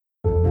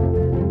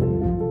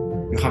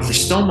You have the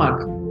stomach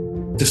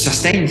to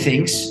sustain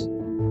things.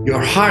 Your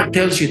heart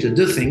tells you to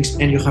do things,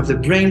 and you have the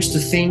brains to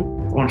think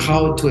on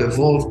how to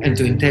evolve and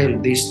to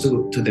entail this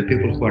to the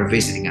people who are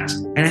visiting us.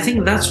 And I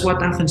think that's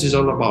what Athens is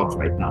all about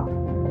right now.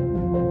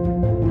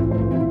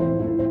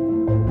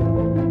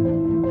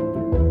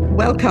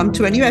 Welcome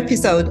to a new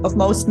episode of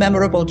Most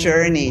Memorable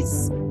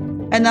Journeys.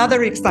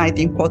 Another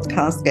exciting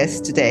podcast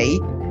guest today,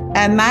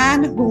 a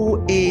man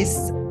who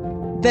is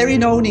very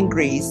known in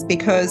Greece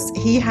because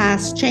he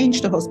has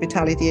changed the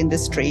hospitality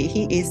industry.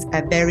 He is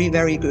a very,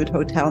 very good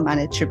hotel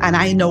manager. And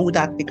I know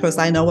that because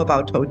I know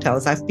about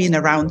hotels. I've been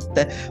around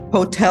the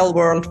hotel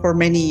world for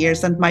many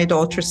years, and my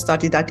daughter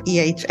studied at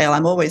EHL.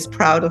 I'm always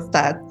proud of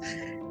that.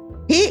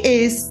 He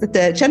is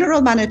the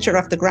general manager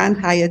of the Grand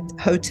Hyatt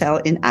Hotel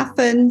in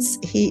Athens.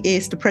 He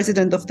is the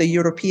president of the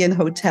European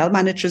Hotel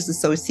Managers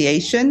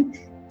Association.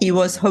 He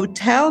was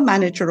Hotel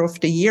Manager of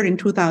the Year in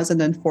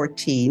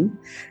 2014.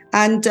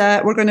 And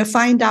we're going to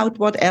find out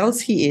what else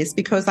he is,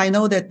 because I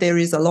know that there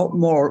is a lot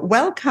more.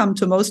 Welcome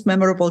to Most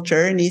Memorable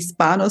Journeys,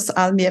 Panos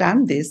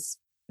Almyrantis.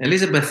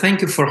 Elizabeth,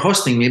 thank you for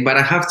hosting me. But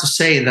I have to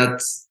say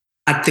that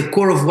at the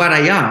core of what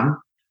I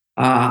am,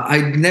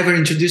 I'd never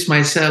introduced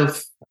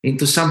myself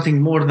into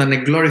something more than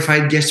a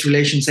glorified guest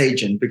relations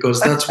agent,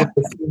 because that's what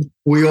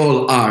we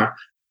all are.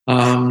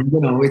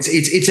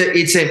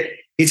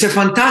 It's a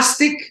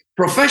fantastic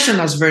profession,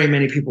 as very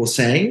many people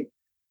say.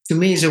 To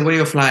me, it's a way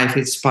of life.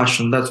 It's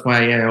passion. That's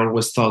why I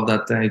always thought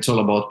that it's all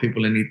about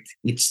people, and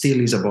it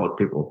still is about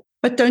people.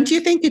 But don't you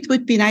think it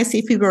would be nice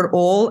if we were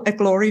all a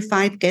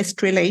glorified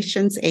guest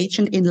relations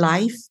agent in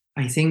life?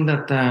 I think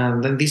that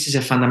this is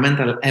a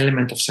fundamental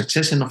element of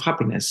success and of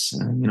happiness.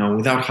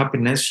 Without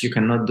happiness, you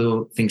cannot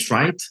do things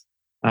right.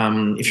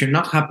 If you're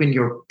not happy in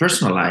your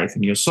personal life,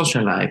 in your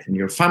social life, in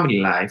your family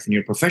life, in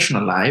your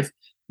professional life,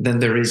 then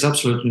there is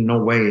absolutely no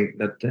way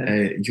that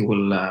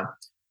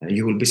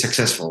you will be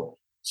successful.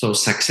 So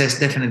success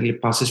definitely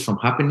passes from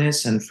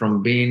happiness and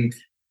from being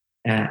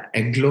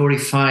a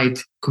glorified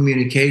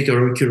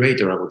communicator or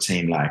curator, I would say,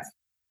 in life.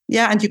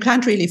 Yeah, and you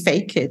can't really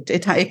fake it.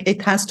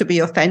 It has to be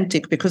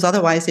authentic, because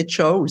otherwise it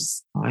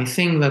shows. I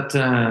think that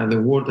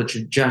the word that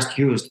you just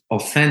used,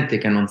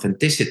 authentic and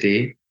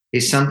authenticity,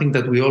 is something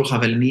that we all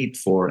have a need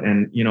for.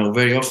 And,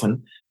 very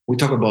often we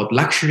talk about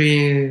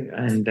luxury,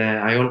 and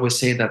I always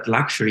say that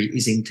luxury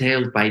is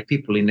entailed by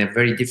people in a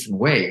very different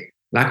way.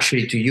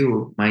 Luxury to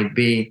you might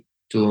be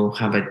to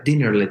have a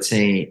dinner, let's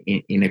say,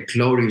 in a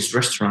glorious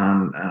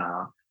restaurant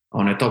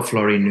on a top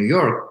floor in New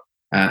York.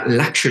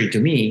 Luxury to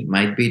me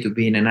might be to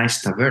be in a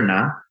nice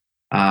taverna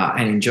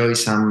and enjoy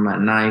some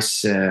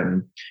nice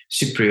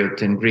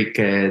Cypriot and Greek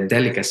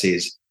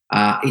delicacies.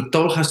 It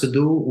all has to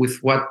do with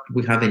what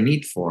we have a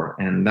need for,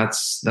 and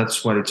that's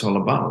what it's all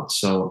about.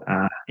 So,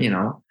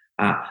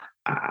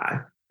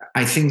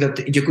 I think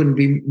that you couldn't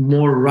be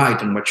more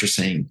right on what you're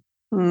saying.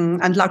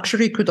 And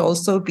luxury could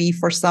also be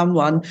for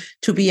someone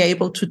to be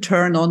able to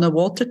turn on a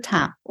water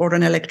tap or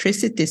an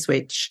electricity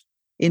switch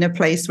in a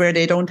place where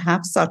they don't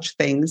have such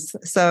things.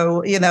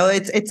 So,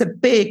 it's a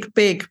big,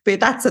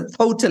 that's a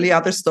totally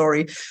other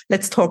story.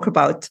 Let's talk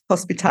about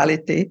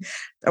hospitality.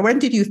 When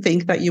did you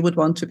think that you would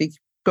want to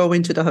go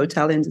into the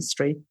hotel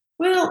industry?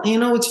 Well,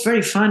 it's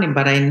very funny,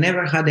 but I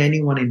never had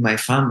anyone in my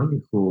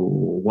family who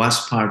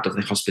was part of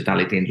the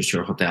hospitality industry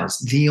or hotels.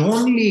 The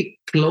only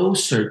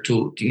closer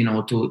to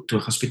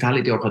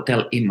hospitality or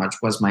hotel image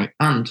was my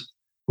aunt,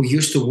 who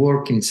used to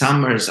work in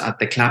summers at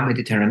the Club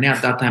Mediterranee,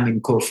 at that time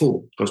in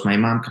Corfu, because my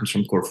mom comes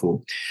from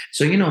Corfu.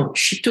 So,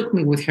 she took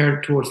me with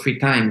her 2 or 3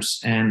 times,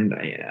 and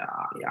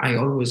I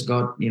always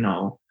got,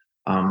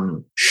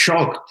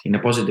 shocked in a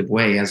positive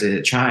way as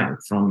a child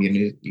from,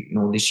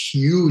 this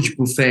huge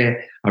buffet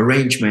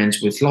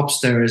arrangements with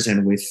lobsters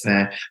and with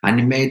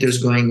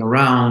animators going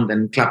around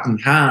and clapping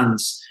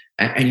hands.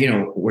 And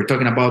we're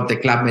talking about the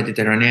Club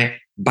Mediterranee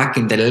back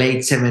in the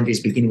late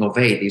 70s, beginning of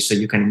 80s. So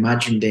you can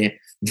imagine the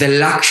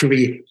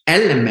luxury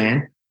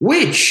element,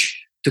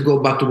 which, to go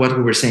back to what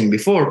we were saying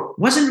before,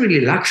 wasn't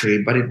really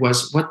luxury, but it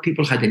was what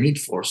people had a need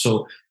for.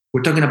 So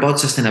we're talking about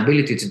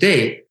sustainability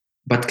today,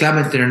 but Club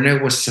Mediterranee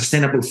was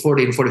sustainable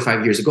 40 and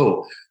 45 years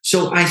ago.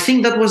 So I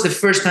think that was the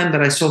first time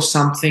that I saw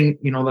something,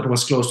 that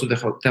was close to the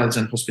hotels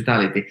and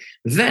hospitality.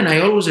 Then I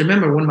always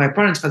remember when my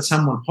parents had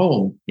someone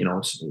home,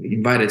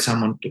 invited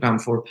someone to come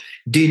for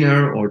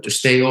dinner or to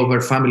stay over,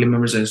 family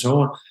members and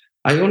so on.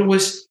 I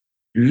always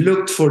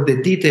looked for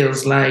the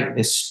details like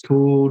the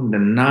spoon, the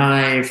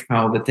knife,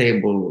 how the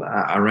table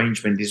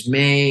arrangement is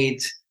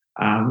made,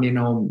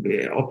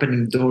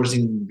 opening doors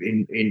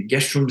in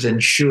guest rooms,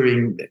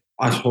 ensuring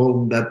at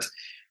home that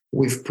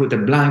we've put a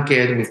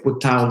blanket, we've put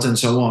towels and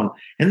so on.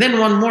 And then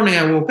one morning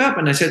I woke up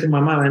and I said to my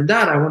mom and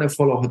dad, I want to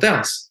follow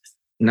hotels.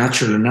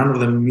 Naturally, none of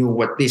them knew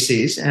what this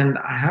is. And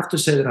I have to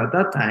say that at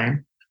that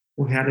time,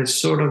 we had a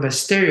sort of a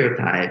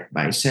stereotype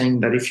by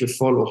saying that if you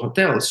follow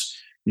hotels,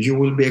 you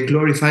will be a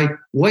glorified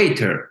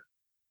waiter.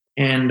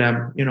 And,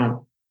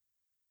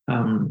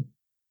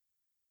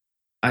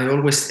 I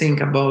always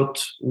think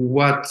about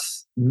what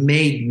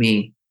made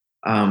me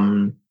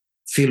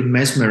feel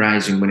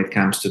mesmerizing when it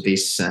comes to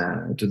this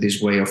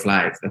way of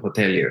life, the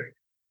hotelier.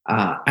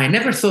 I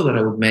never thought that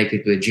I would make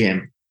it to a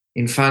GM.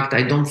 In fact,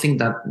 I don't think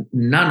that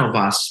none of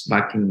us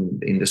back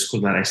in the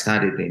school that I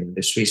studied, in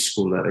the Swiss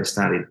school that I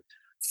studied,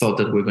 thought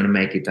that we we're going to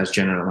make it as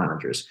general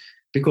managers.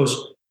 Because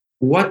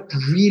what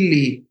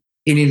really,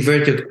 in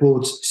inverted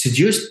quotes,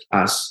 seduced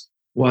us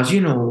was,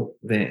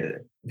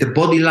 the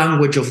body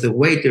language of the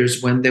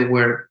waiters when they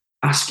were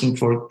asking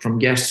from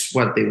guests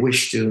what they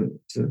wish to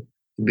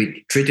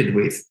be treated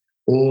with,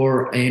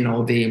 or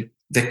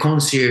the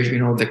concierge,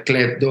 the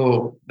clé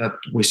d'or that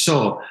we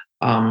saw.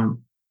 And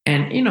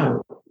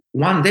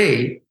one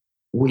day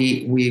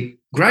we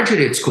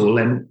graduated school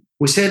and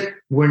we said,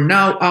 we're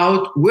now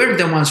out. We're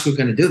the ones who are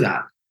going to do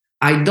that.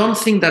 I don't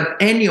think that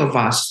any of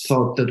us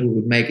thought that we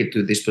would make it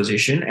to this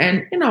position.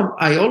 And,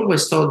 I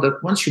always thought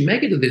that once you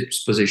make it to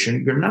this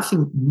position, you're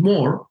nothing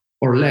more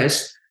or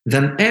less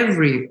than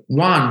every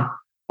one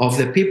of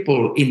the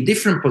people in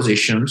different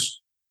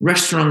positions: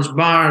 restaurants,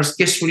 bars,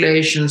 guest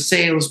relations,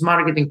 sales,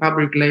 marketing,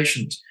 public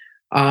relations.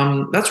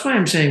 That's why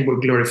I'm saying we're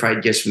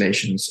glorified guest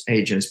relations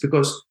agents,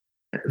 because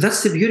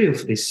that's the beauty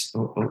of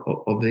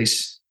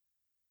this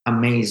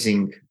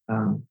amazing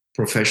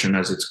profession,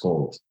 as it's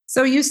called.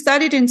 So you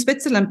studied in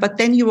Switzerland, but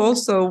then you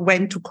also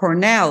went to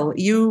Cornell.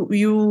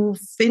 You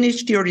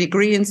finished your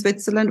degree in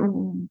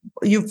Switzerland.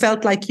 You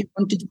felt like you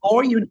wanted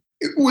more.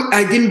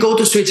 I didn't go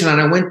to Switzerland.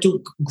 I went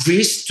to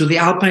Greece, to the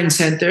Alpine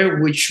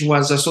Center, which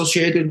was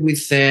associated with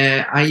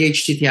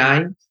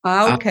IHTTI.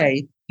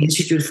 Okay.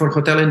 Institute for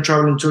Hotel and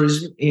Travel and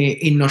Tourism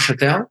in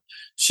Neuchâtel.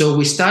 So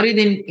we studied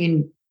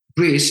in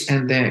Greece,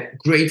 and the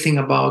great thing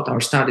about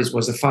our studies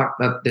was the fact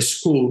that the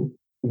school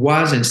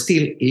was and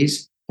still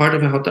is part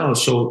of a hotel.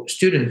 So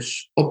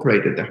students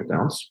operated the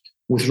hotels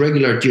with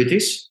regular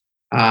duties,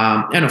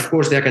 and of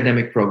course the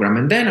academic program.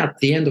 And then at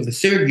the end of the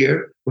third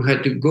year, we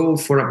had to go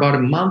for about a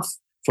month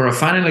for a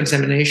final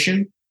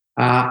examination,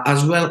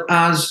 as well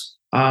as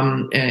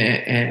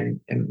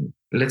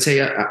let's say,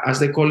 as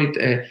they call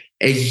it,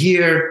 a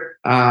year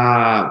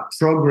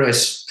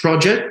progress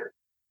project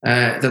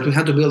that we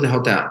had to build a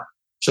hotel.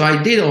 So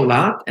I did all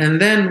that,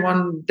 and then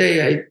one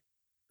day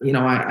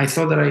I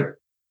thought that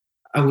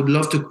I would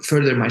love to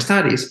further my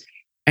studies,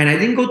 and I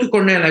didn't go to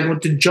Cornell. I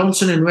went to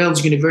Johnson and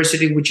Wales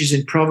University, which is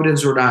in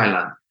Providence, Rhode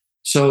Island.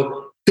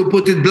 So to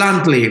put it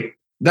bluntly,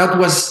 that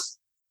was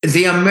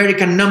the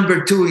American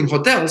number 2 in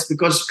hotels,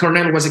 because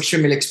Cornell was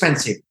extremely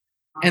expensive.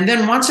 And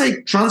then once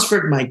I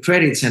transferred my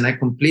credits and I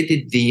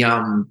completed the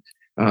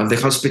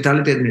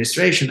hospitality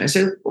administration, I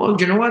said, well,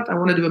 you know what? I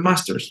want to do a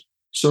master's.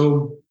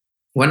 So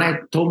when I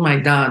told my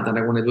dad that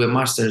I want to do a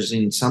master's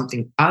in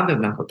something other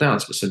than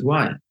hotels, he said,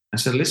 why? I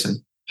said,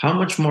 listen, how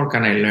much more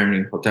can I learn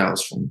in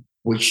hotels, from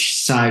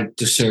which side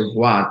to serve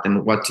what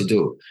and what to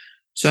do?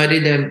 So I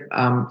did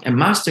a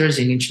master's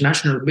in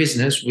international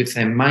business with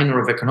a minor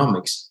of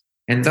economics.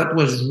 And that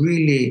was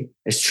really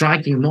a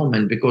striking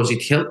moment, because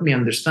it helped me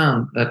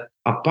understand that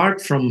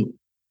apart from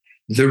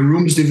the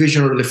rooms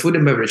division or the food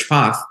and beverage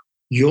path,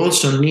 you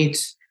also need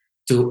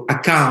to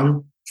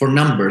account for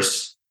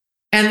numbers.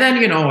 And then,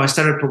 I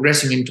started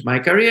progressing into my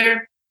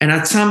career. And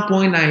at some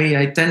point, I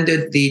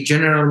attended the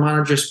general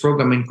manager's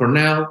program in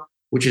Cornell,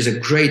 which is a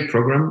great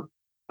program.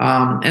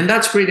 And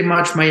that's pretty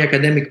much my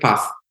academic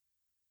path.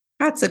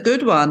 That's a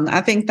good one.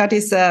 I think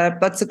that's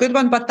a good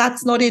one, but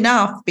that's not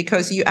enough,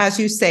 because as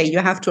you say, you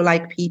have to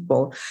like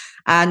people.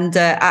 And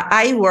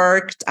I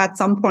worked at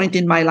some point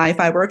in my life,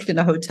 I worked in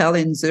a hotel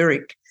in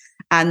Zurich,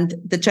 and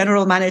the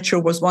general manager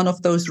was one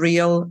of those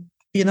real,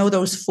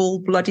 those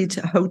full-blooded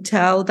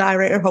hotel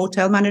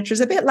managers,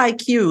 a bit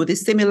like you,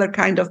 this similar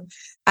kind of.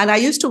 And I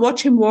used to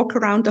watch him walk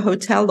around the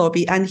hotel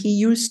lobby, and he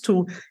used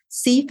to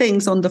see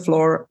things on the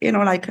floor,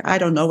 like, I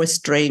don't know, a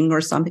string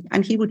or something,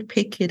 and he would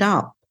pick it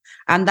up.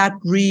 And that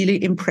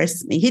really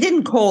impressed me. He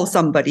didn't call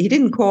somebody. He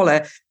didn't call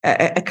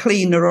a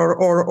cleaner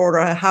or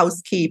a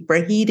housekeeper.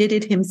 He did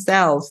it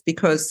himself,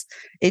 because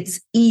it's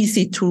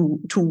easy to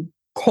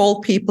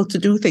call people to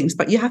do things,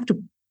 but you have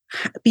to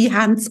be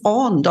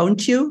hands-on,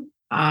 don't you?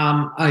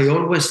 I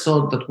always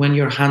thought that when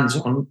you're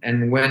hands-on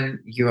and when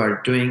you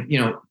are doing,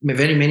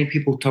 very many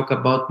people talk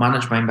about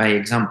management by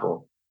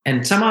example,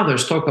 and some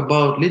others talk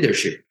about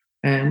leadership.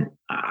 And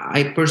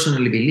I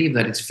personally believe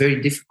that it's very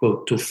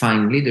difficult to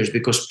find leaders,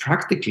 because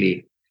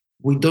practically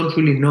we don't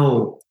really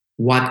know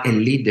what a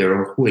leader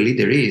or who a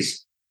leader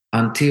is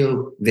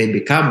until they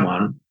become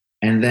one.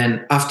 And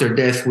then after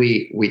death,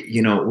 we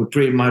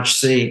pretty much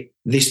say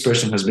this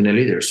person has been a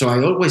leader. So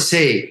I always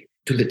say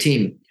to the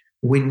team,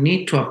 we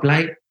need to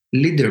apply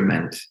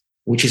leaderment,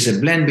 which is a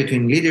blend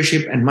between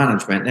leadership and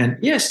management. And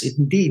yes,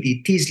 indeed,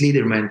 it is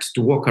leaderment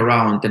to walk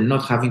around and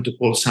not having to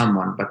call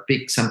someone, but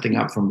pick something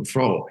up from the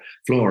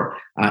floor.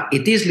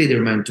 It is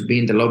leaderment to be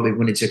in the lobby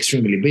when it's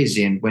extremely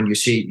busy, and when you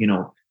see,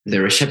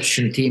 the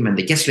reception team and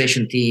the guest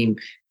relation team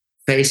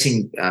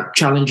facing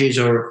challenges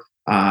or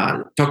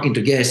talking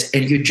to guests,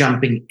 and you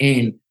jumping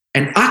in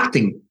and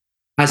acting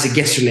as a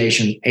guest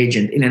relation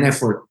agent in an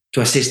effort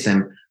to assist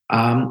them.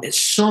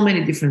 So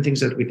many different things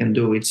that we can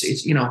do.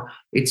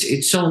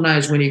 It's so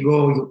nice when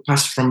you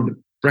pass from the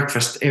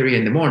breakfast area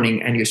in the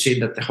morning and you see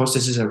that the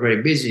hostesses are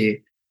very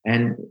busy,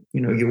 And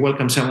you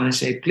welcome someone and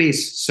say,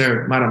 please,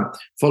 sir, madam,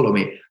 follow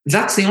me.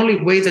 That's the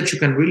only way that you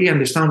can really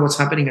understand what's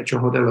happening at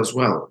your hotel as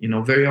well.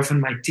 Very often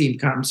my team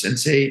comes and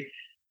say,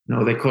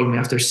 they call me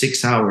after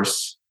 6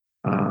 hours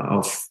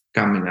of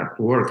coming up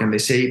to work, and they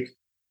say,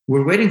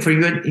 we're waiting for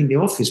you in the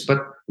office, but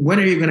when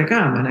are you going to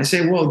come? And I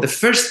say, well, the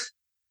first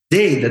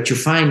day that you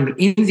find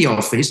me in the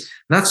office,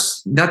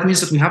 that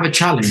means that we have a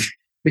challenge,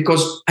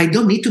 because I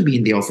don't need to be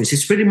in the office.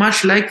 It's pretty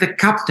much like the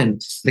captain.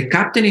 The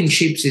captain in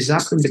ships is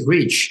up in the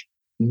bridge,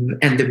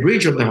 and the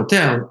bridge of the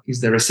hotel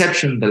is the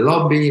reception, the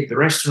lobby, the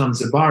restaurants,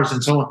 the bars,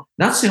 and so on.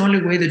 That's the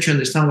only way that you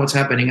understand what's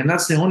happening, and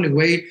that's the only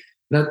way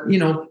that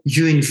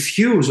you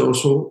infuse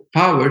also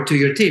power to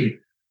your team.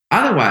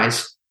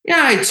 Otherwise,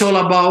 it's all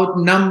about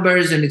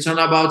numbers and it's all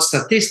about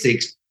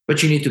statistics,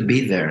 but you need to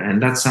be there.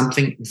 And that's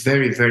something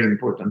very, very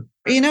important.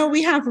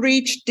 We have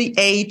reached the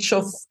age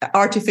of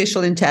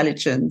artificial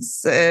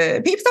intelligence.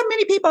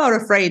 Many people are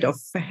afraid of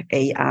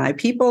AI.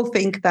 People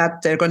think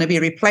that they're going to be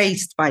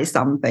replaced by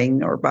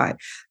something or by...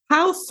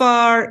 How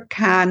far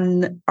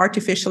can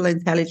artificial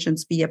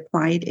intelligence be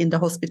applied in the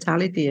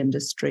hospitality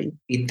industry?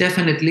 It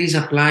definitely is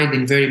applied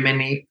in very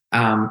many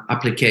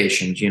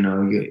applications.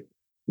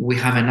 We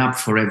have an app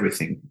for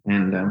everything.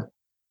 And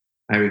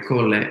I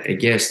recall a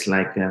guest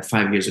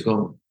 5 years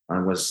ago, I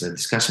was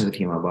discussing with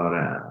him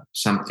about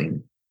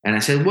something. And I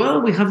said,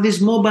 well, we have this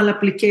mobile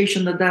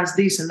application that does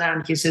this and that.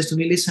 And he says to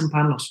me, listen,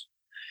 Panos,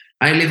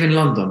 I live in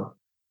London.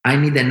 I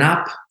need an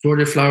app to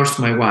order flowers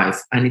to my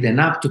wife. I need an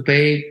app to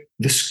pay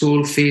the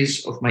school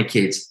fees of my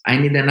kids. I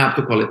need an app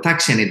to call a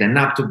taxi. I need an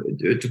app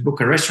to book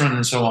a restaurant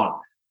and so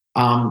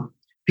on.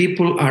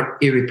 People are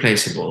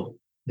irreplaceable.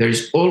 There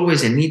is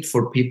always a need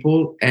for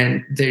people,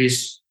 and there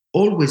is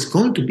always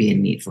going to be a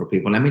need for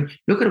people. I mean,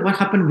 look at what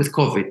happened with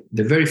COVID.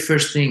 The very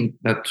first thing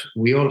that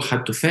we all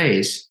had to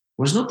face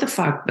was not the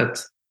fact that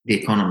the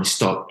economy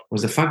stopped,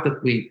 was the fact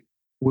that we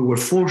were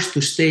forced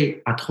to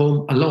stay at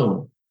home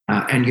alone.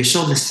 And you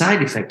saw the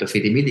side effect of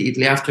it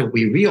immediately after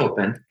we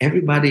reopened.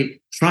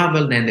 Everybody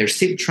traveled, and they're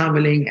still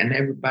traveling, and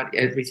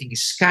everything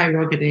is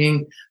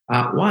skyrocketing.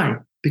 Why?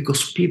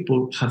 Because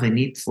people have a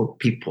need for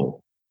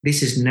people.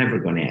 This is never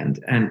going to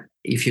end. And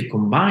if you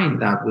combine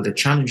that with the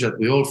challenge that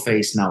we all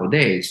face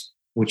nowadays,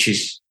 which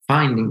is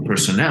finding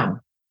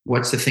personnel,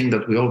 what's the thing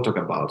that we all talk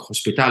about?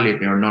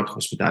 Hospitality or not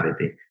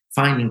hospitality?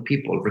 Finding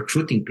people,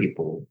 recruiting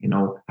people,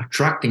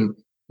 attracting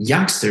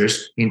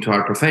youngsters into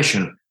our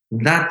profession.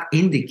 That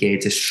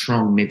indicates a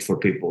strong need for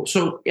people.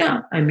 So,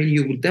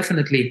 you will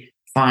definitely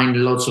find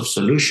lots of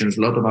solutions,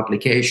 a lot of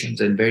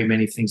applications, and very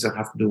many things that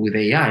have to do with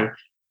AI.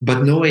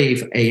 But no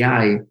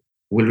AI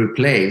will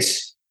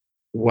replace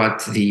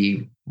what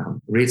the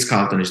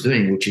Ritz-Carlton is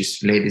doing, which is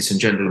ladies and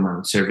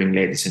gentlemen, serving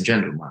ladies and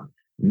gentlemen.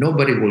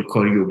 Nobody will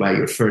call you by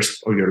your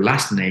first or your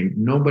last name.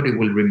 Nobody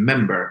will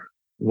remember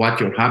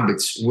what your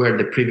habits were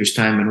the previous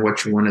time and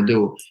what you want to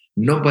do.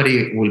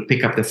 Nobody will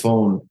pick up the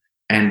phone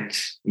and,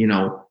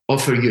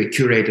 offer you a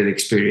curated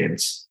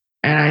experience.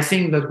 And I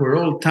think that we're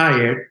all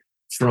tired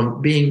from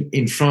being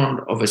in front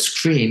of a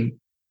screen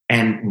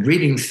and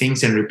reading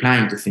things and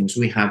replying to things.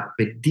 We have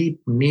a deep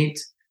need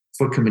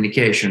for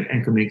communication,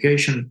 and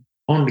communication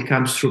only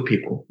comes through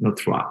people, not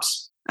through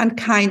apps. And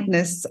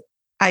kindness,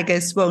 I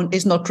guess,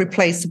 is not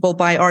replaceable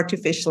by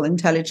artificial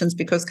intelligence,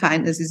 because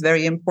kindness is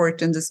very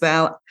important as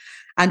well.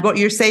 And what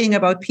you're saying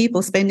about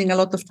people spending a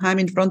lot of time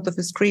in front of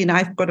a screen,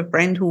 I've got a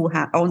friend who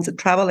owns a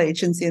travel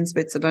agency in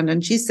Switzerland,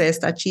 and she says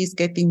that she's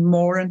getting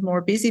more and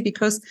more busy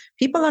because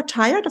people are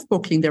tired of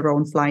booking their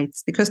own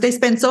flights because they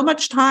spend so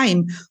much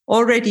time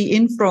already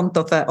in front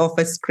of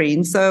a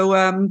screen. So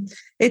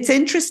it's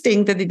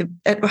interesting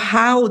that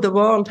how the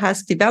world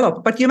has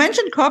developed. But you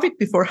mentioned COVID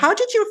before. How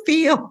did you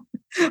feel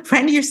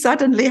when you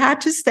suddenly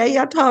had to stay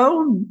at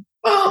home?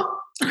 Well,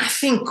 I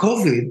think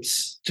COVID,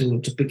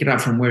 to pick it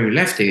up from where you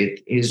left it,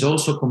 is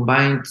also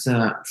combined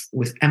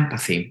with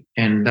empathy.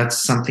 And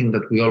that's something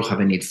that we all have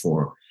a need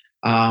for.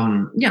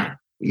 In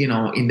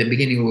the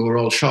beginning, we were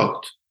all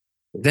shocked.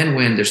 Then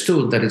we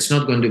understood that it's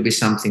not going to be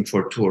something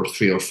for 2 or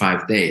 3 or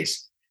 5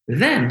 days.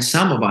 Then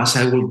some of us,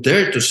 I will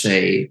dare to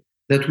say,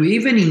 that we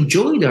even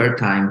enjoyed our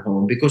time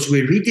home because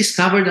we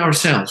rediscovered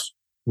ourselves.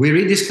 We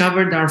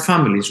rediscovered our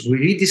families. We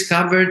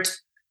rediscovered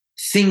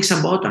things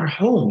about our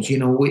homes.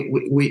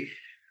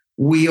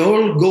 We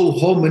all go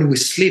home and we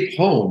sleep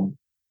home,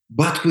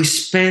 but we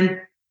spend,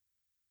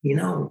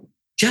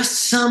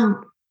 just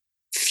some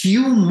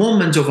few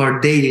moments of our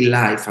daily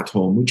life at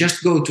home. We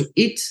just go to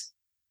eat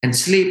and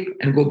sleep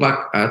and go back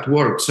at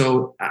work.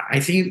 So I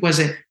think it was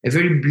a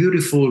very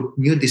beautiful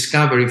new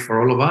discovery for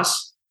all of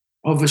us.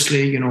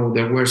 Obviously,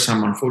 there were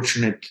some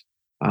unfortunate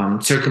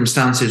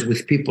circumstances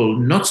with people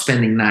not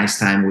spending nice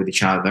time with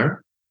each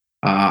other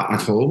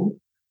at home.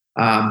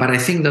 But I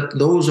think that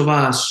those of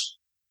us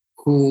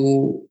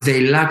who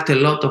they lacked a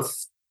lot of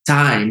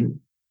time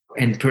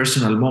and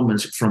personal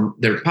moments from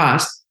their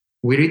past,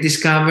 we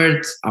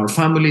rediscovered our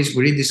families,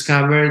 we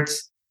rediscovered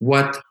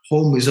what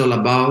home is all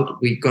about.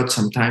 We got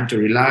some time to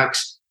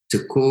relax,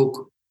 to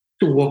cook,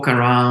 to walk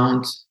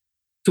around,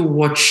 to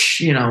watch,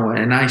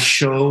 a nice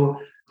show.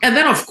 And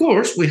then, of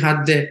course, we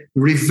had the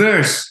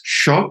reverse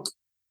shock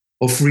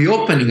of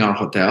reopening our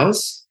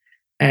hotels.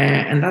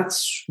 And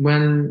that's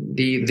when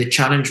the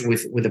challenge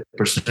with the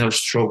personnel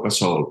stroke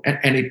us all.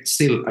 And it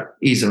still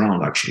is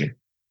around, actually.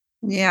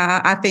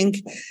 Yeah, I think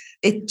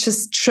it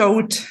just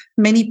showed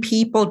many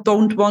people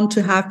don't want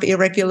to have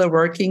irregular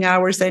working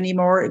hours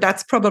anymore.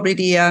 That's probably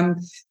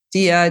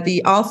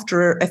the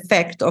after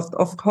effect of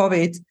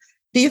COVID.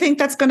 Do you think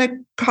that's going to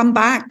come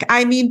back?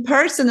 I mean,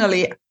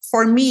 personally,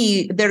 for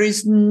me, there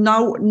is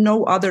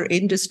no other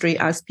industry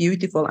as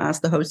beautiful as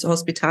the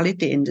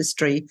hospitality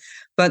industry.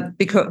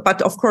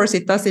 But of course,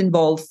 it does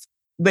involve,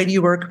 when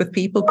you work with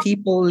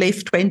people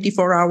live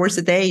 24 hours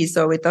a day.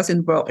 So it does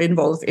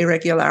involve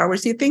irregular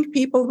hours. Do you think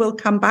people will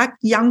come back?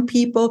 Young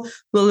people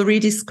will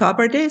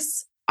rediscover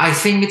this? I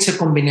think it's a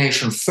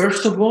combination.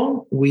 First of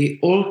all, we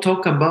all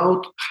talk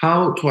about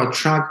how to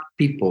attract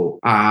people,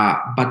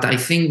 but I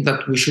think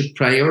that we should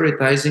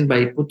prioritize it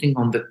by putting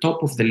on the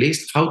top of the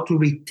list how to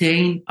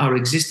retain our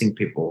existing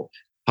people,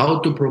 how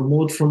to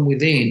promote from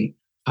within,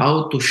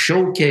 how to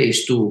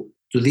showcase to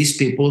these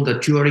people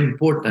that you are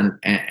important.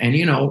 And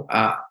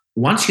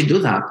once you do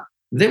that,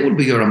 they will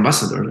be your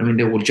ambassadors. I mean,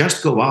 they will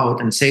just go out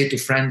and say to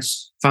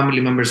friends,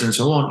 family members, and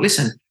so on,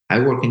 listen, I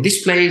work in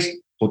this place,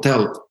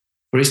 hotel,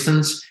 for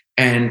instance,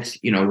 and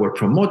we're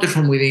promoted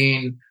from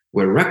within,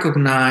 we're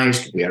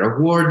recognized, we are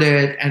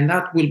awarded, and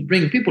that will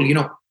bring people.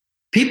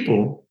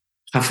 People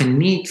have a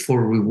need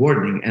for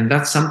rewarding, and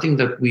that's something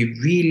that we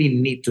really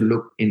need to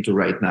look into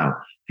right now.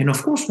 And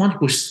of course,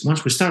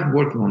 once we start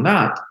working on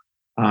that,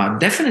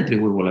 definitely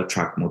we will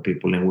attract more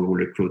people and we will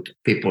recruit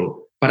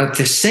people. But at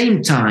the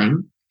same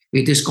time,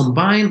 it is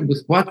combined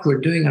with what we're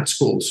doing at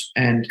schools.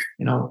 And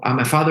I'm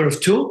a father of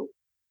two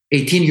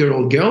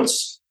 18-year-old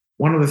girls.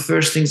 One of the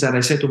first things that I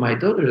said to my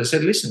daughters, I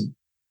said, listen,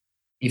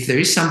 if there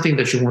is something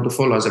that you want to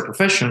follow as a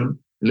profession,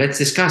 let's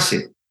discuss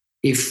it.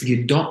 If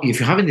you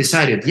haven't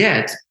decided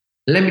yet,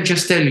 let me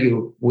just tell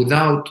you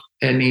without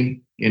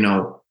any,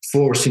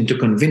 force into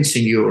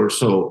convincing you or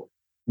so,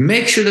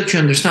 make sure that you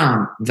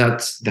understand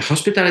that the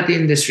hospitality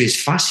industry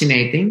is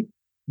fascinating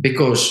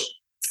because,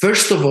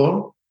 first of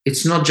all,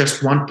 it's not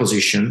just one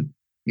position.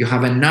 You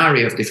have an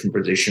array of different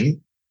positions.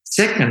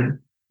 Second,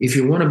 if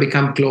you want to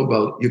become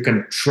global, you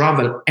can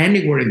travel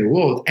anywhere in the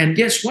world. And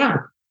guess what?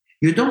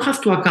 You don't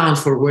have to account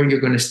for where you're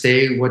going to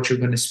stay, what you're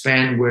going to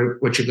spend,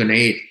 what you're going to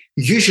eat.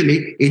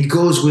 Usually it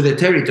goes with the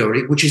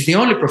territory, which is the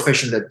only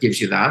profession that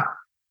gives you that.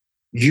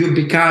 You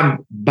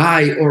become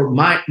bi or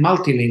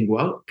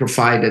multilingual,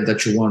 provided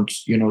that you want,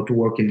 to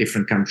work in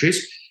different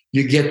countries.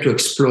 You get to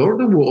explore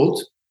the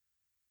world.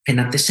 And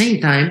at the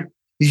same time,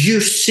 you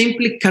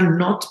simply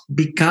cannot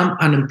become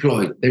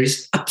unemployed. There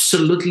is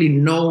absolutely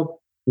no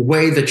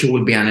way that you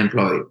will be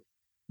unemployed,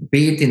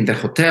 be it in the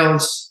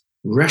hotels,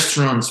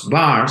 restaurants,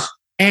 bars,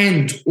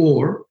 and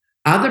or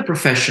other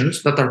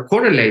professions that are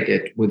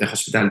correlated with the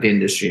hospitality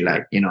industry,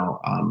 like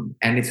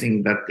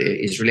anything that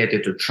is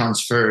related to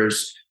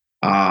transfers,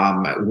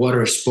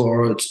 water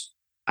sports,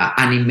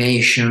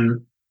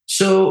 animation.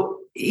 So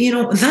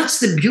that's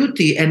the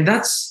beauty, and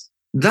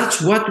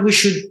that's what we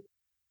should,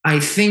 I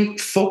think,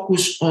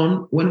 focus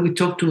on when we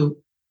talk to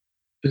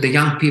the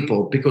young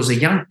people, because the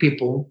young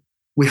people,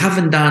 we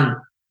haven't done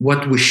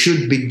what we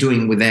should be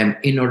doing with them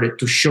in order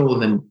to show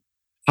them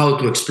how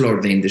to explore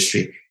the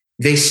industry.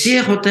 They see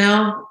a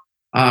hotel,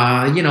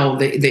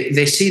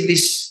 they see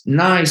this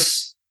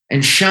nice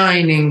and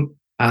shining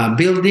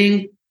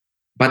building,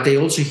 but they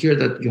also hear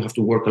that you have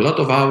to work a lot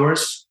of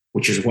hours,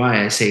 which is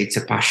why I say it's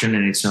a passion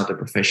and it's not a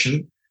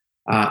profession.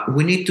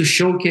 We need to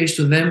showcase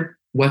to them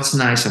what's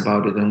nice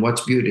about it and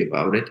what's beauty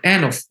about it.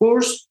 And of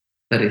course,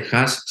 that it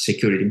has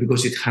security,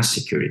 because it has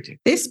security.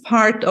 This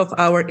part of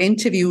our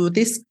interview,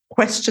 this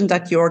question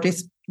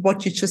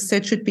what you just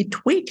said should be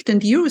tweaked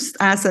and used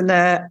as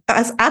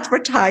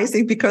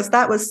advertising, because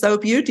that was so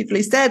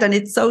beautifully said and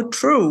it's so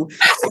true.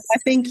 I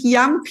think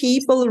young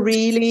people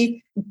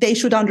really, they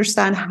should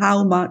understand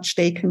how much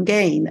they can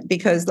gain,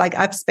 because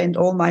I've spent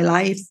all my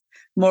life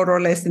more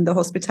or less in the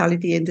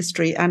hospitality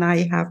industry, and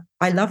I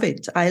love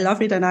it.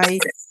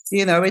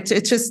 And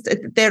it's just,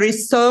 there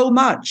is so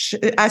much,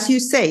 as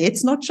you say,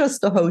 it's not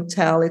just a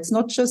hotel. It's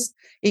not just,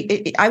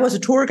 I was a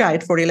tour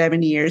guide for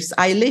 11 years.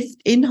 I lived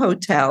in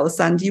hotels,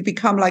 and you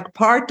become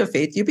part of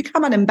it. You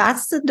become an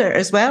ambassador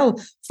as well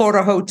for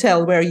a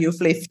hotel where you've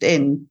lived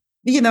in.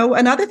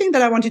 Another thing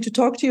that I wanted to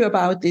talk to you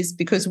about is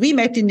because we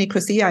met in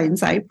Nicosia in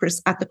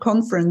Cyprus at the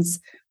conference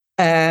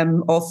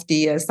of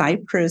the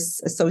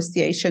Cyprus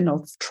Association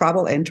of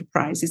Travel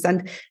Enterprises.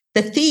 And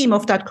the theme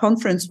of that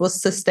conference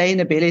was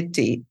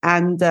sustainability.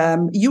 And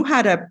you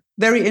had a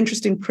very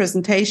interesting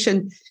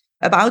presentation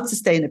about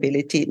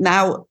sustainability.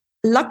 Now,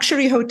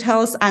 luxury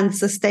hotels and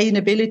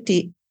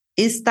sustainability,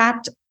 is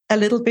that a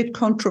little bit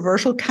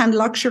controversial? Can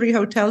luxury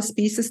hotels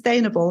be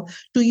sustainable?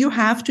 Do you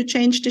have to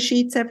change the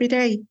sheets every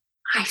day?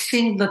 I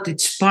think that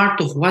it's part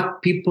of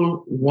what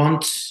people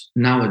want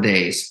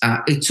nowadays.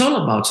 It's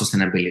all about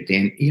sustainability.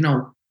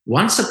 And,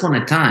 once upon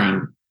a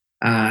time,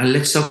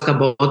 let's talk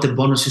about the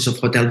bonuses of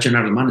hotel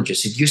general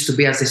managers. It used to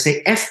be, as they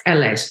say,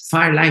 FLS,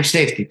 Fire Life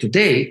Safety.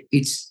 Today,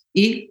 it's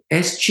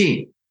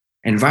ESG,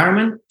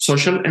 Environment,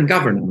 Social, and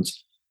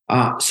Governance.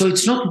 So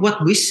it's not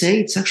what we say,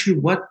 it's actually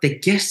what the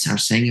guests are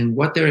saying and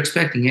what they're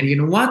expecting. And you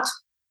know what?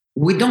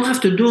 We don't have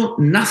to do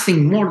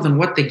nothing more than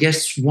what the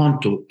guests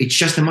want to. It's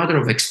just a matter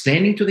of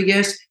explaining to the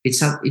guests.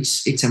 It's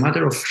a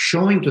matter of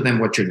showing to them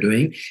what you're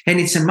doing. And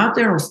it's a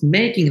matter of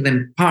making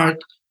them part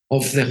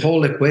of the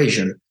whole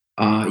equation.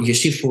 You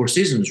see Four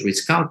Seasons,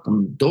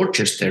 Ritz-Carlton,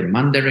 Dorchester,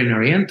 Mandarin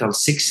Oriental,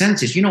 Six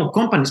Senses,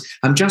 companies.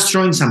 I'm just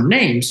throwing some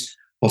names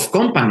of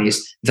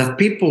companies that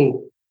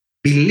people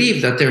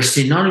believe that they're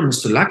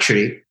synonymous to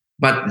luxury,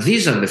 but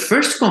these are the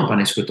first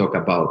companies who talk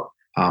about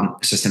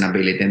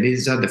sustainability, and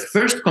these are the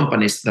first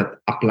companies that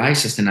apply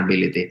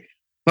sustainability.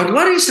 But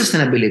what is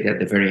sustainability at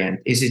the very end?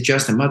 Is it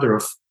just a matter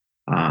of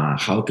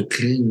how to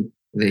clean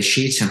the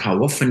sheets and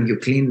how often you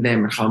clean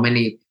them and how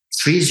many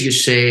trees you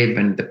save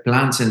and the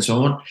plants and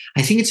so on?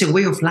 I think it's a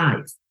way of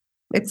life.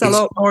 It's a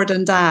lot more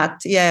than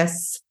that.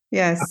 Yes.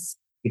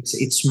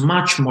 It's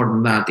much more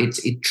than that.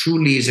 It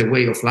truly is a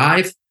way of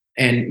life.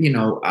 And,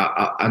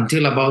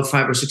 until about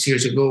 5 or 6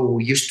 years ago,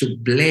 we used to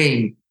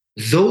blame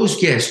those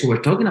guests who were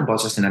talking about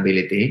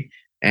sustainability.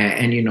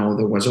 And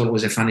there was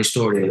always a funny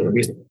story.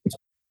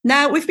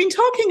 Now, we've been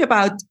talking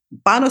about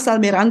Panos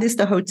Almyrantis,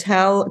 the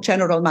hotel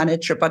general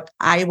manager, but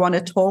I want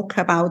to talk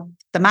about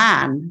the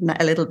man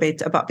a little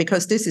bit,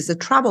 because this is a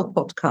travel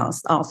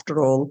podcast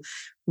after all.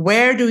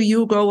 Where do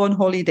you go on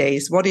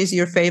holidays? What is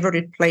your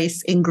favorite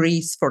place in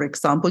Greece, for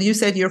example? You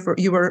said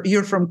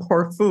you're from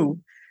Corfu.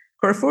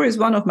 Corfu is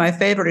one of my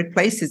favorite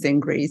places in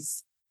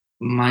Greece.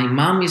 My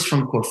mom is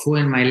from Corfu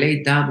and my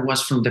late dad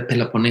was from the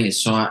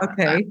Peloponnese. So I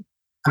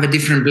have a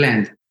different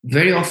blend.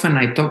 Very often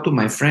I talk to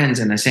my friends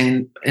and I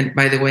say, and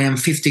by the way, I'm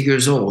 50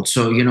 years old.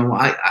 So,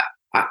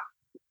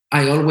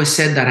 I always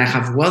said that I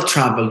have well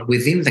traveled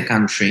within the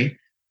country,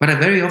 but I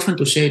very often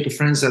to say to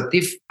friends that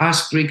if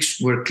us Greeks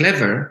were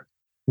clever,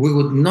 we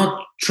would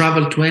not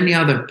travel to any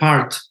other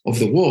part of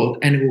the world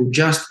and we would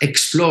just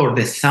explore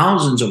the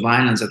thousands of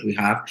islands that we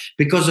have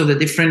because of the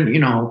different,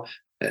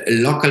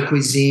 local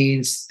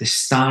cuisines, the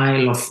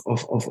style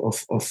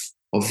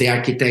of the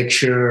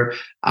architecture,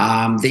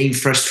 the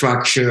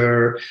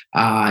infrastructure.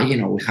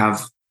 We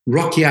have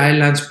rocky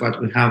islands,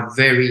 but we have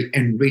very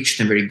enriched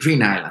and very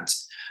green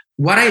islands.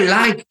 What I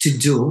like to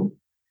do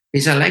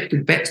is I like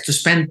to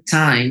spend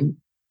time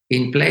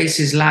in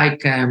places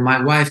like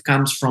my wife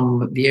comes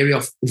from the area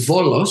of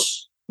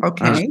Volos.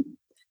 Okay.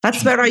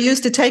 That's where I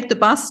used to take the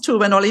bus to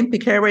when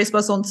Olympic Airways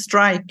was on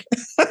strike.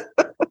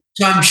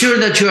 So I'm sure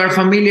that you are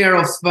familiar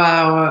of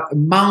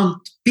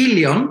Mount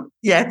Pelion.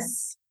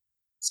 Yes.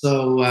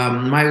 So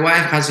my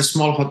wife has a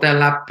small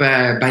hotel up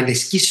by the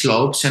ski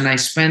slopes, and I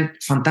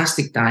spent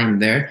fantastic time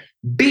there,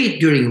 be it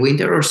during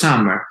winter or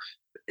summer.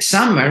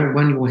 Summer,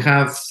 when we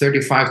have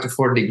 35 to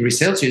 40 degrees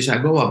Celsius, I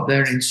go up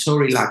there and it's so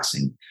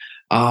relaxing.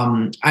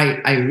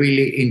 I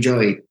really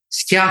enjoy it.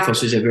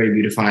 Skiathos is a very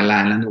beautiful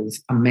island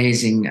with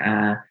amazing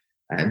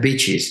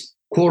beaches.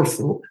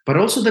 Corfu, but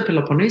also the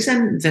Peloponnese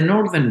and the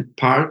northern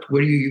part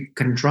where you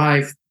can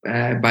drive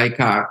by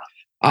car.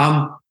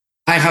 I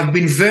have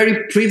been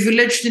very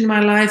privileged in my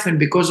life, and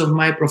because of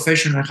my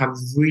profession, I have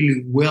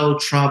really well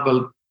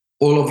traveled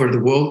all over the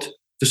world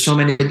to so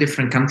many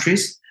different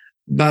countries.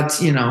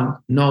 But,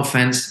 no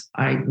offense,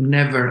 I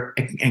never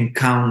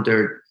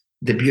encountered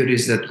the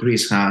beauties that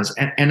Greece has.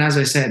 And as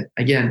I said,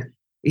 again,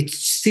 it's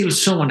still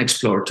so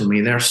unexplored to me.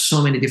 There are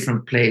so many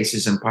different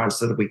places and parts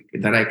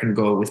that I can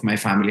go with my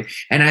family.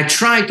 And I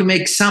try to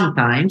make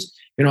sometimes,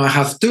 I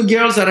have 2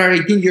 girls that are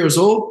 18 years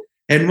old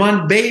and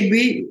 1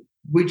 baby,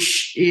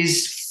 which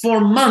is 4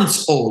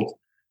 months old.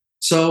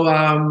 So,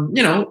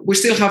 we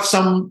still have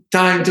some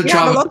time to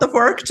travel. A lot of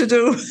work to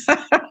do.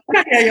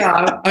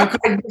 Yeah. I'm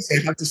quite busy,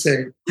 I have to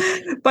say.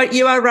 But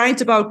you are right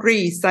about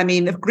Greece. I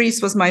mean,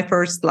 Greece was my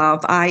first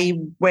love. I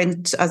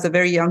went as a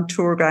very young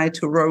tour guide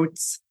to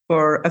Rhodes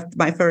for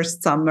my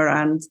first summer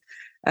and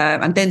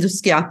then to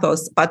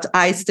Skiathos. But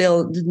I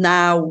still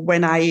now,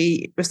 when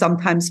I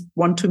sometimes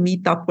want to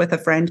meet up with a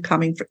friend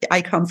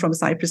I come from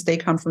Cyprus, they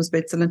come from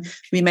Switzerland.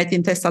 We met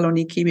in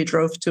Thessaloniki, we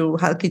drove to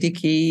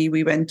Halkidiki,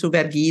 we went to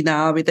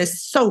Vergina.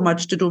 There's so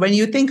much to do. When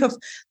you think of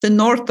the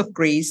north of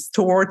Greece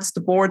towards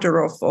the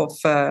border of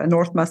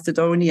North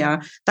Macedonia,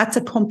 that's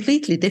a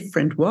completely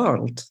different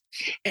world.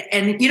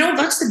 And,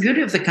 that's the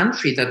beauty of the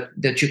country,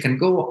 that you can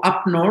go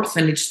up north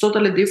and it's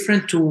totally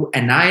different to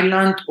an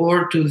island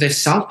or to the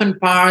southern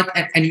part.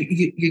 And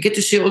you get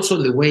to see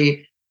also the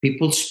way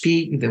people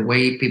speak, the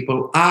way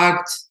people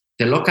act,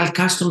 the local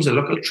customs, the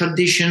local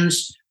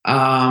traditions.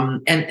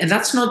 And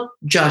that's not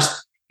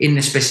just in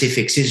a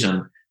specific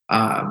season.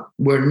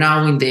 We're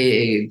now in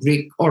the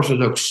Greek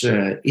Orthodox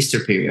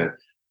Easter period.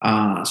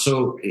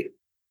 So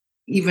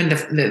even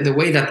the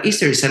way that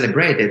Easter is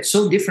celebrated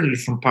so differently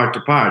from part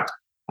to part.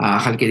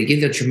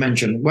 Halkidiki that you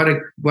mentioned, what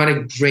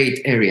a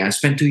great area. I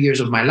spent 2 years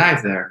of my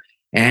life there.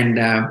 And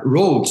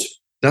Rhodes,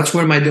 That's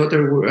where my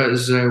daughter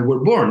were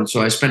born.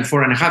 So I spent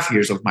 4.5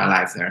 years of my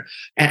life there,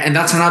 and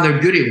that's another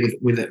beauty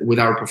with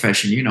our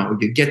profession.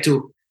 You get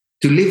to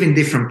live in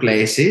different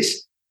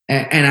places,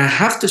 and I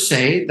have to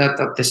say that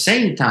at the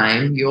same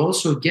time, you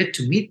also get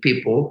to meet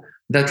people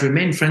that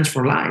remain friends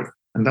for life,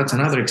 and that's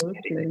another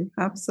Absolutely,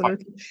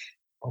 absolutely.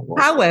 exciting.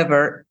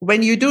 However,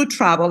 when you do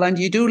travel and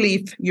you do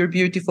leave your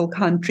beautiful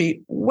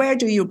country, where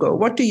do you go?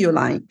 What do you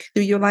like?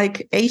 Do you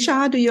like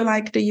Asia? Do you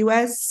like the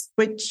US?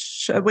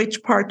 Which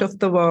part of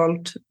the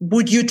world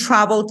would you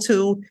travel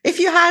to if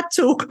you had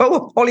to go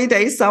on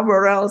holiday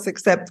somewhere else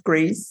except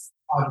Greece?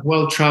 I've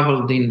well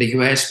traveled in the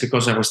US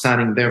because I was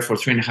studying there for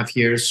 3.5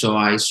 years. So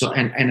I saw,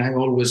 and I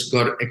always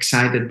got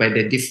excited by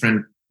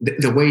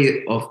the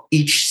way of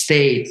each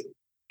state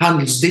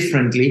handles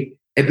differently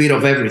a bit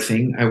of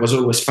everything. I was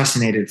always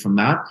fascinated from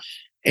that.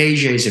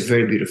 Asia is a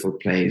very beautiful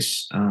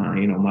place.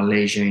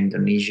 Malaysia,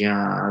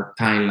 Indonesia,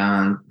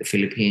 Thailand, the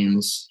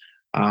Philippines,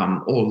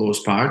 all those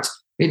parts.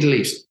 Middle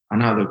East,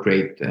 another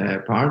great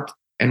part.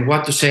 And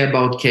what to say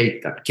about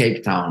Cape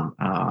Town?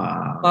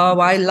 Oh,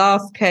 I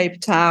love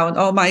Cape Town.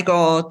 Oh my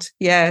God.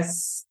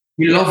 Yes.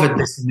 We love a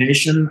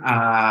destination,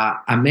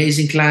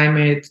 amazing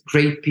climate,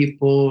 great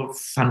people,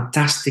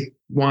 fantastic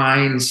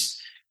wines,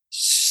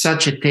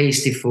 such a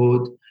tasty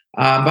food.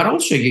 But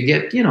also you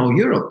get,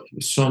 Europe,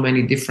 so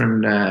many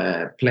different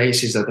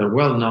places that are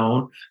well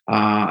known.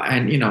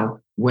 And,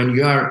 when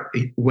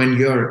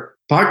you're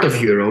part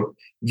of Europe,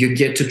 you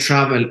get to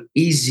travel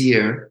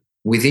easier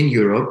within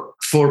Europe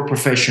for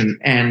profession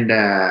and,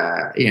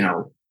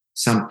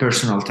 some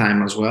personal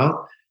time as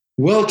well.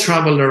 Well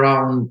traveled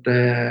around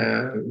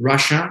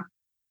Russia.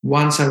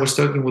 Once I was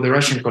talking with a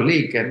Russian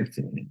colleague and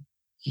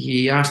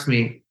he asked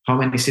me how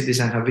many cities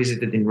I have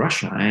visited in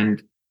Russia.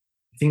 And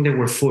I think there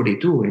were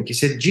 42. And he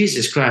said,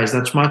 Jesus Christ,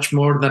 that's much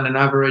more than an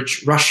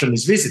average Russian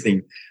is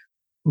visiting.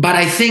 But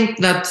I think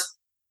that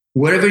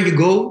wherever you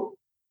go,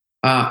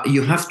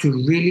 you have to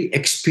really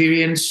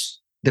experience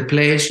the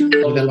place of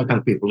the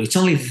local people. It's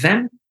only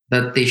then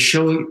that they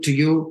show to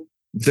you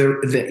the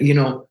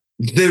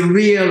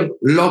real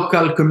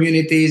local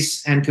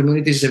communities. And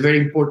community is a very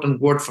important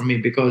word for me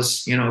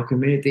because,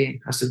 community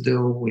has to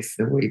do with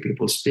the way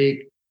people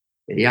speak,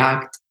 they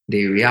act,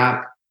 they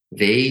react,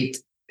 they eat,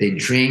 they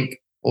drink,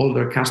 all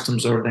their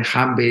customs or their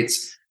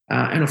habits.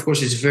 And of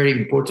course, it's very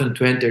important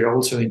to enter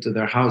also into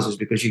their houses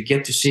because you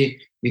get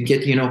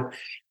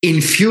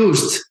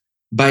infused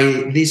by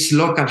this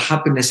local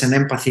happiness and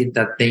empathy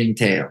that they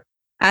entail.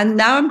 And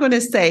now I'm going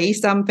to say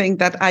something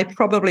that I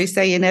probably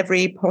say in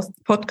every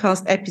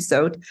podcast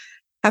episode.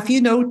 Have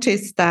you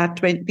noticed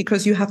that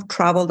because you have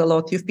traveled a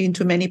lot, you've been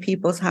to many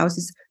people's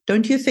houses,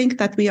 don't you think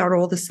that we are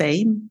all the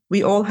same?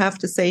 We all have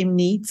the same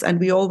needs and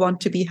we all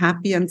want to be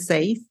happy and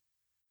safe,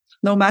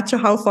 no matter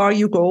how far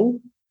you go?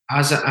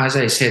 As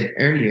I said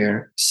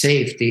earlier,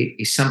 safety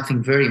is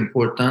something very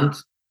important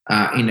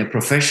in a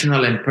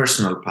professional and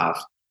personal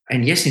path.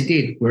 And yes,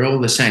 indeed, we're all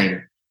the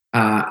same.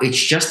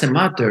 It's just a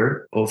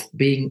matter of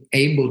being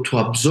able to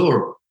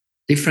absorb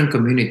different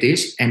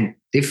communities and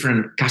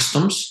different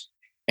customs.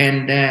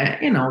 And,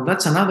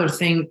 that's another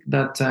thing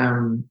that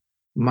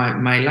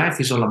my life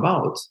is all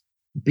about.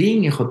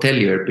 Being a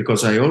hotelier,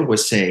 because I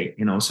always say,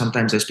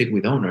 sometimes I speak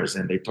with owners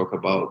and they talk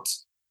about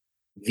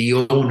the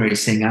owner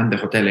is saying, I'm the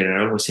hotelier.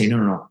 I always say,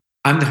 no,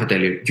 I'm the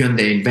hotelier. You're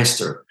the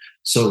investor.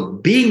 So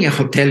being a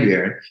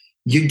hotelier,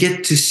 you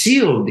get to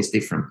see all these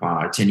different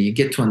parts and you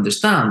get to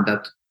understand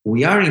that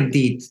we are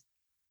indeed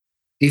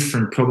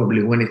different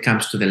probably when it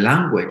comes to the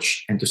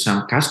language and to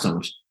some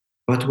customs,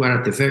 but we're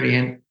at the very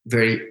end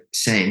very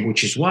same,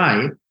 which is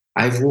why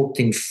I've worked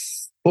in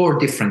 4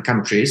 different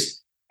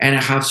countries and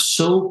I have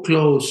so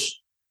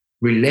close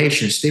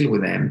relations still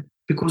with them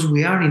because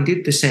we are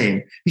indeed the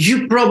same.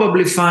 You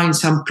probably find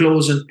some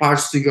close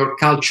parts to your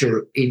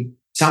culture in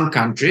some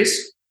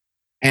countries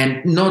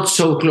and not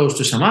so close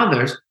to some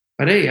others,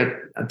 but hey,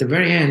 at the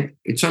very end,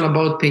 it's all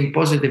about being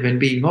positive and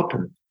being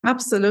open.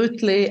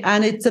 Absolutely.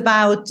 And it's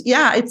about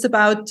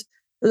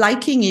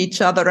liking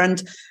each other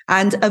and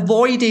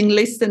avoiding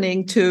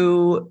listening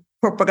to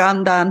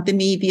propaganda and the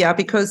media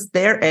because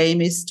their aim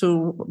is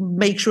to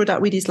make sure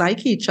that we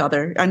dislike each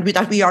other and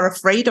that we are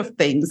afraid of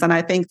things. And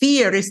I think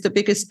fear is the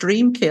biggest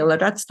dream killer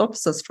that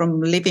stops us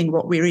from living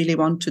what we really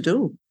want to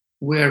do.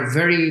 We are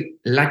very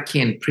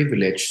lucky and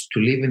privileged to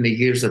live in the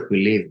years that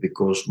we live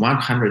because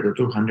 100 or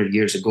 200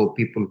 years ago,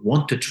 people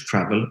wanted to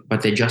travel,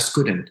 but they just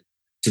couldn't.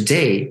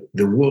 Today,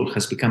 the world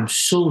has become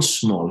so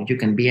small. You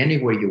can be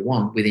anywhere you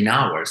want within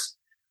hours.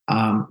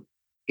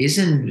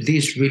 Isn't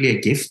this really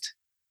a gift?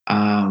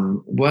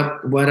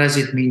 What does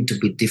it mean to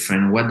be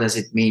different? What does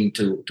it mean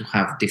to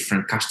have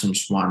different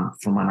customs one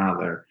from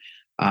another?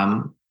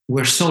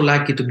 We're so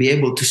lucky to be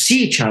able to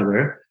see each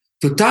other,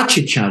 to touch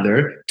each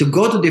other, to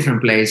go to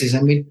different places.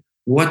 I mean,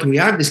 what we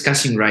are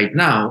discussing right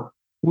now,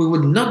 we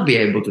would not be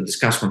able to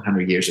discuss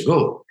 100 years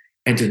ago.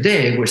 And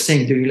today we're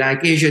saying, do you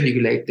like Asia? Do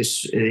you like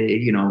this,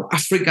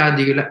 Africa?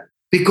 Do you like?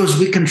 Because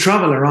we can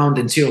travel around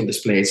and see all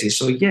these places.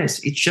 So yes,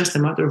 it's just a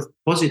matter of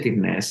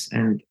positiveness.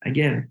 And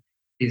again,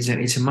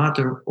 it's a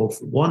matter of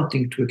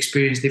wanting to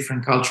experience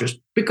different cultures,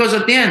 because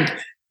at the end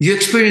you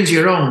experience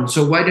your own.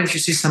 So why don't you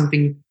see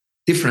something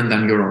different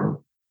than your own?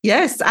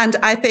 Yes, and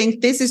I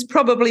think this is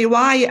probably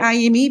why I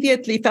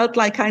immediately felt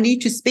like I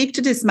need to speak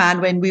to this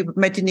man when we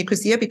met in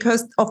Nicosia,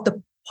 because of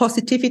the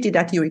positivity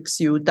that you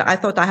exude. I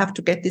thought I have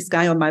to get this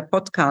guy on my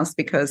podcast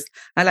because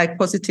I like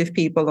positive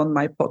people on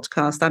my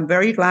podcast. I'm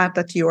very glad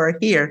that you are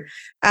here.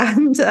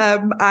 And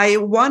I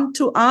want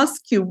to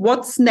ask you,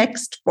 what's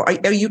next?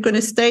 Are you going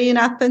to stay in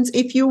Athens?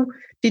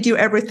 Did you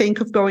ever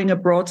think of going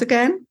abroad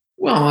again?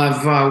 Well,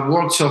 I've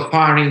worked so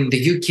far in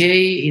the UK,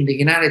 in the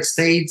United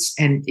States,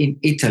 and in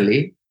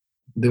Italy.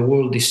 The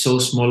world is so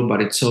small,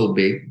 but it's so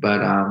big.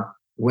 But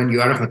when you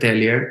are a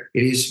hotelier,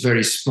 it is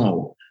very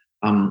small.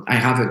 I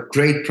have a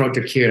great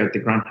project here at the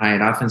Grand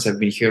Hyatt Athens. I've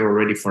been here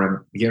already for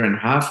a year and a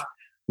half.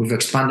 We've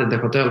expanded the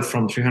hotel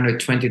from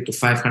 320 to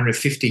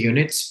 550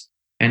 units,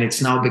 and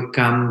it's now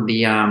become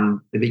the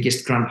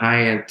biggest Grand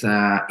Hyatt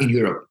in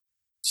Europe.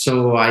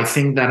 So I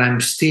think that I'm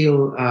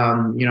still,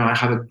 I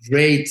have a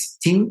great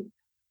team.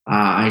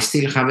 I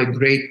still have a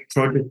great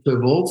project to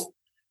evolve.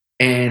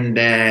 And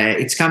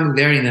it's coming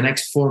there in the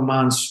next 4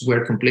 months.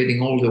 We're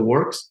completing all the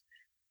works.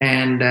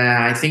 And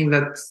I think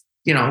that,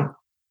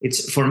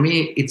 it's for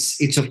me,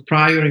 it's of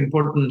prior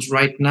importance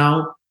right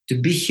now to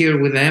be here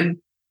with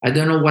them. I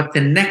don't know what the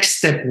next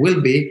step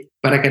will be,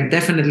 but I can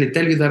definitely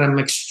tell you that I'm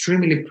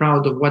extremely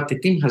proud of what the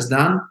team has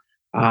done,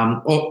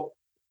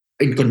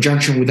 in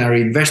conjunction with our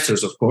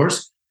investors, of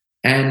course.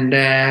 And,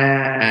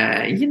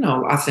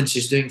 Athens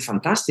is doing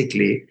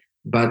fantastically.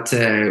 But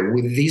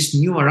with this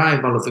new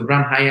arrival of the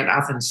Grand Hyatt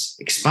Athens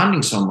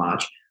expanding so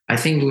much, I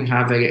think we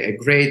have a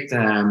great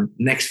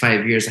next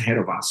 5 years ahead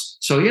of us.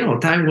 So,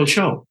 time will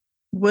show.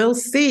 We'll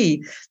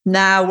see.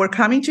 Now we're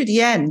coming to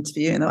the end.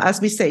 As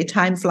we say,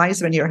 time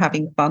flies when you're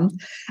having fun.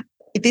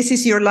 This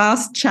is your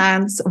last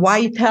chance.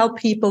 Why tell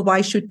people, why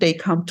should they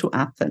come to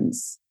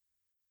Athens?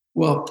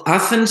 Well,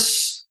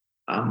 Athens,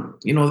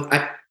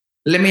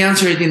 let me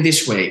answer it in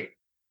this way.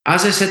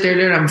 As I said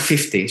earlier, I'm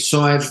 50.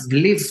 So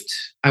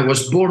I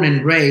was born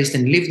and raised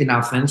and lived in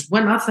Athens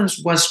when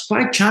Athens was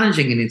quite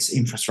challenging in its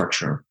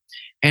infrastructure.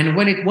 And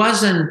when it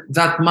wasn't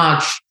that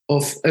much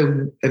of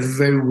a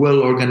very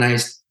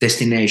well-organized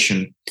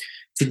destination.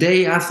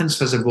 Today, Athens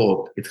has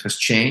evolved. It has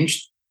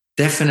changed.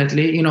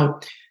 Definitely,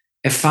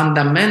 a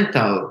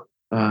fundamental,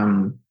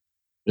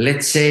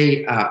 let's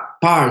say,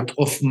 part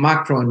of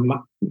micro and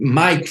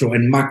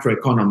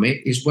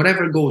macroeconomy is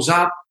whatever goes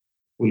up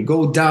will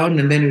go down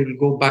and then it will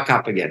go back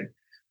up again.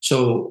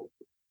 So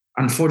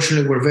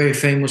unfortunately, we're very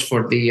famous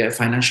for the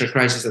financial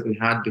crisis that we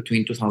had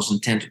between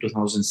 2010 to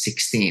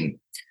 2016.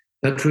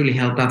 That really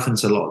helped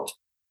Athens a lot.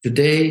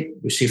 Today,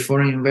 you see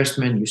foreign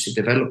investment, you see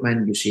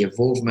development, you see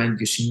evolvement,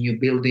 you see new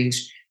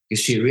buildings, you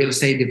see real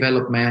estate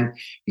development,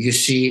 you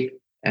see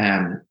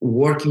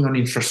working on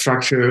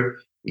infrastructure,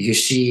 you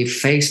see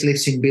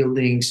facelifts in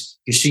buildings,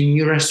 you see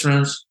new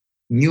restaurants,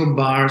 new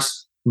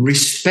bars,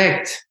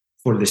 respect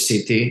for the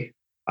city,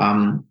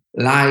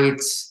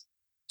 lights.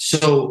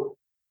 So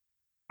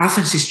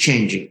Athens is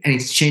changing, and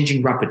it's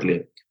changing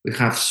rapidly. We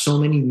have so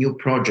many new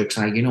projects,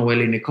 like,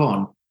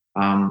 Ellinikon,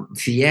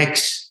 the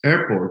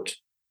Airport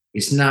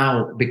is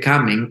now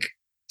becoming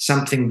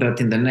something that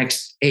in the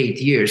next 8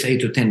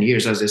 to 10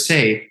 years, as I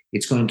say,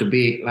 it's going to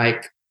be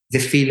like the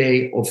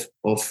fillet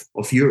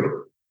of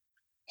Europe.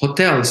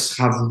 Hotels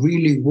have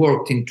really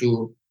worked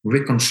into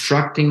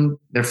reconstructing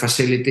their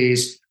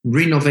facilities,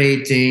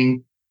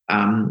 renovating,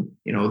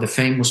 the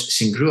famous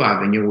Singru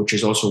Avenue, which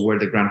is also where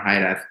the Grand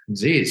Hyatt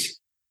Athens is.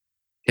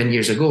 10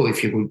 years ago,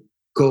 if you would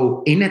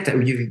go in it,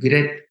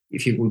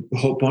 if you would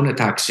hop on a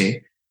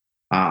taxi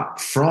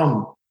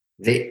from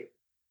the,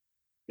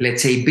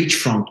 let's say,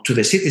 beachfront to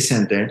the city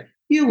center,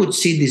 you would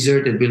see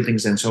deserted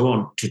buildings and so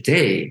on.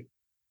 Today,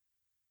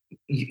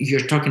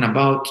 you're talking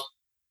about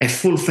a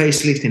full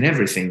facelift in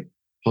everything,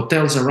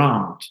 hotels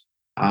around,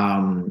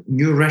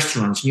 new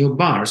restaurants, new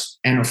bars,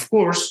 and of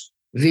course,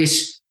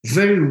 this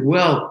very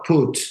well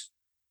put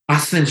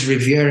Athens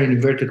Riviera in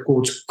inverted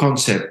quotes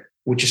concept,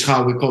 which is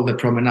how we call the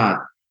promenade,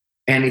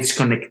 and its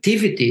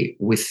connectivity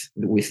with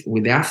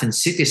the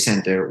Athens city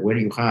center, where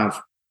you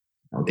have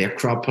the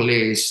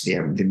Acropolis,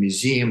 the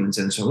museums,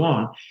 and so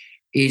on,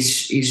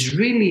 is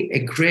really a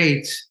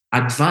great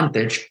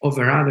advantage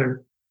over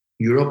other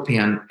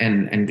European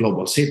and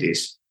global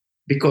cities.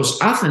 Because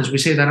Athens, we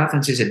say that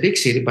Athens is a big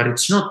city, but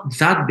it's not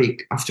that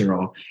big after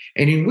all.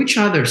 And in which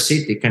other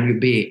city can you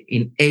be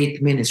in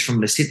 8 minutes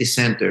from the city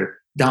center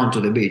down to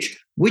the beach?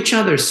 Which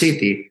other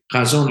city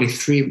has only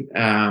 3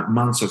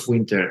 months of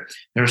winter?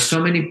 There are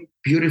so many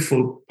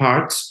beautiful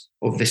parts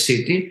of the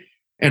city.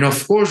 And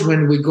of course,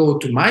 when we go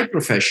to my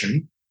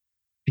profession,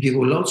 you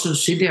will also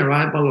see the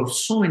arrival of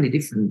so many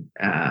different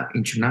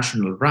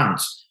international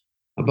brands.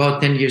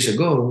 About 10 years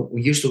ago,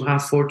 we used to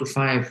have 4 to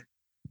 5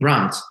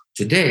 brands.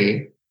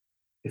 Today,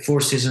 the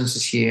Four Seasons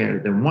is here,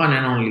 the One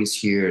and Only is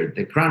here,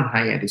 the Grand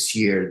Hyatt is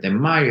here, the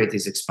Marriott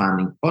is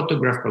expanding,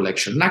 Autograph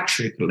Collection,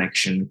 Luxury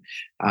Collection,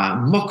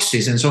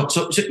 Moxie's, and so on.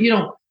 So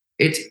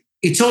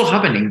it's all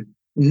happening.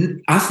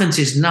 Athens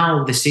is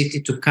now the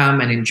city to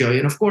come and enjoy.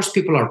 And of course,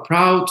 people are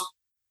proud.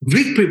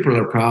 Greek people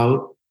are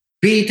proud,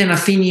 be it an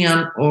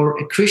Athenian or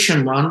a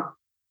Christian one.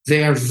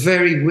 They are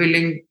very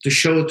willing to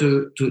show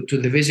to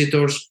the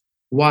visitors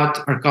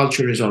what our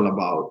culture is all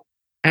about.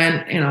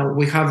 And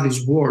we have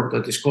this word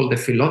that is called the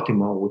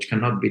philotimo, which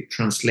cannot be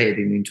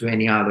translated into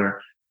any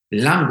other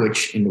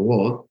language in the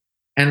world.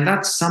 And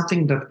that's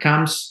something that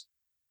comes.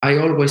 I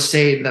always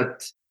say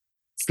that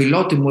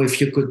philotimo,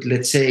 if you could,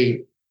 let's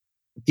say,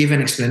 give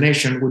an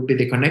explanation, would be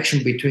the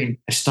connection between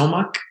a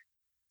stomach,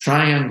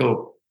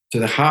 triangle to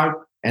the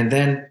heart, and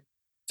then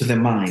to the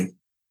mind.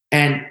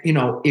 And,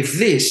 if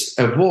this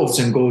evolves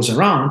and goes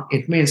around,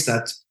 it means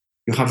that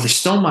you have the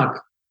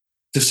stomach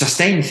to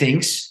sustain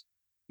things,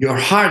 your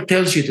heart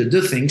tells you to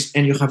do things,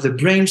 and you have the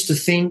brains to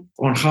think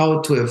on how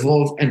to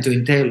evolve and to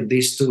entail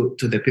this to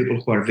the people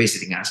who are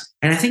visiting us.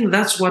 And I think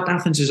that's what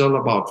Athens is all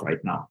about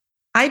right now.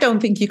 I don't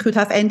think you could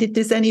have ended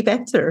this any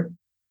better.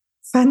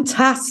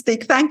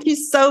 Fantastic. Thank you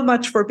so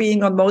much for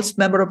being on Most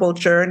Memorable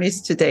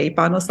Journeys today,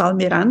 Panos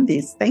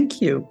Almyrantis.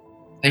 Thank you.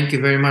 Thank you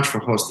very much for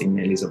hosting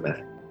me, Elizabeth.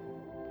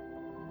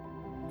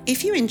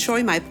 If you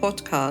enjoy my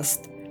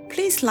podcast,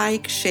 please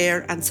like,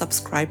 share, and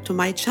subscribe to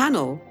my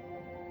channel.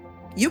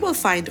 You will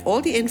find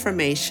all the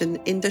information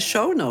in the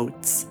show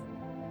notes.